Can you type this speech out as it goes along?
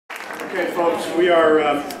Okay, folks,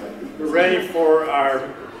 we're ready for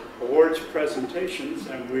our awards presentations,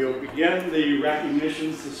 and we'll begin the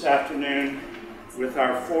recognitions this afternoon with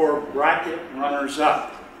our 4 bracket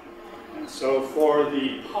runners-up. And so for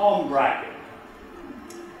the Palm bracket,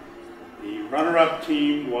 the runner-up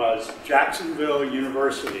team was Jacksonville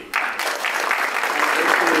University. And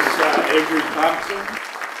this is Avery Thompson.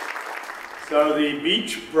 So the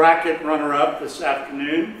Beach bracket runner-up this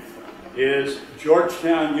afternoon is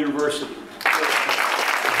Georgetown University.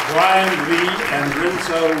 Brian Lee and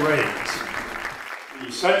Renzo Reyes.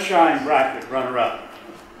 The Sunshine bracket runner-up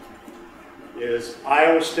is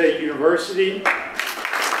Iowa State University.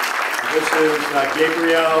 This is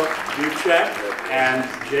Gabrielle Duchek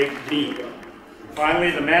and Jake Dean.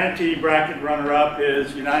 Finally, the Manatee bracket runner-up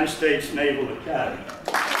is United States Naval Academy.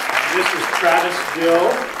 This is Travis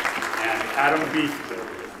Dill and Adam Beefler.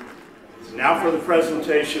 Now for the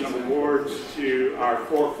presentation of awards to our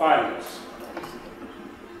 4 finalists.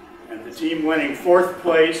 And the team winning 4th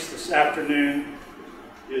place this afternoon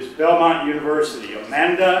is Belmont University,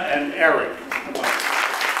 Amanda and Eric.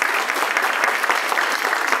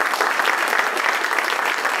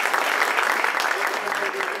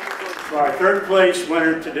 So our 3rd place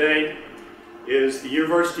winner today is the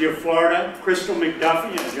University of Florida, Crystal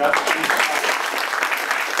McDuffie and Justin.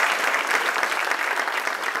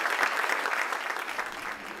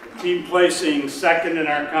 Team placing 2nd in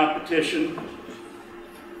our competition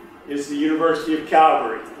is the University of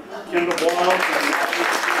Calgary, Kendall Boyle and Matthew.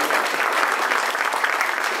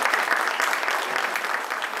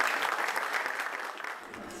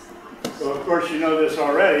 So of course you know this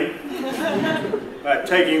already, but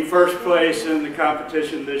taking 1st place in the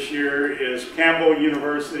competition this year is Campbell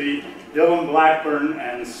University, Dylan Blackburn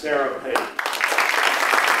and Sarah Page.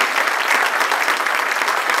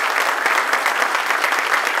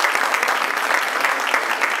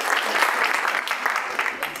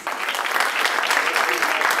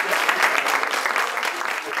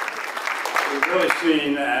 Really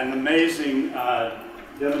seen an amazing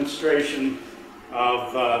demonstration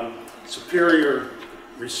of superior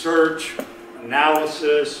research,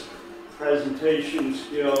 analysis, presentation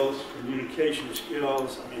skills, communication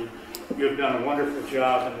skills. I mean, you have done a wonderful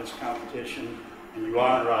job in this competition, and you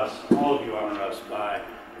honor us, all of you honor us by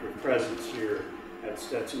your presence here at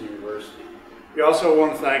Stetson University. We also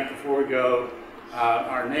want to thank, before we go,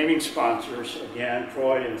 our naming sponsors, again,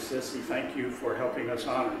 Troy and Sissy. Thank you for helping us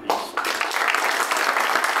honor these.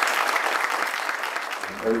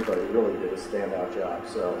 Everybody really did a standout job,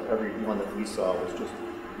 so every one that we saw was just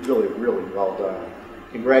really, really well done.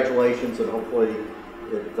 Congratulations, and hopefully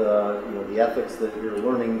it, the ethics that you're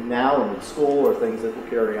learning now and in school are things that will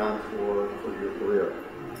carry on for your career.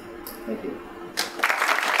 Thank you.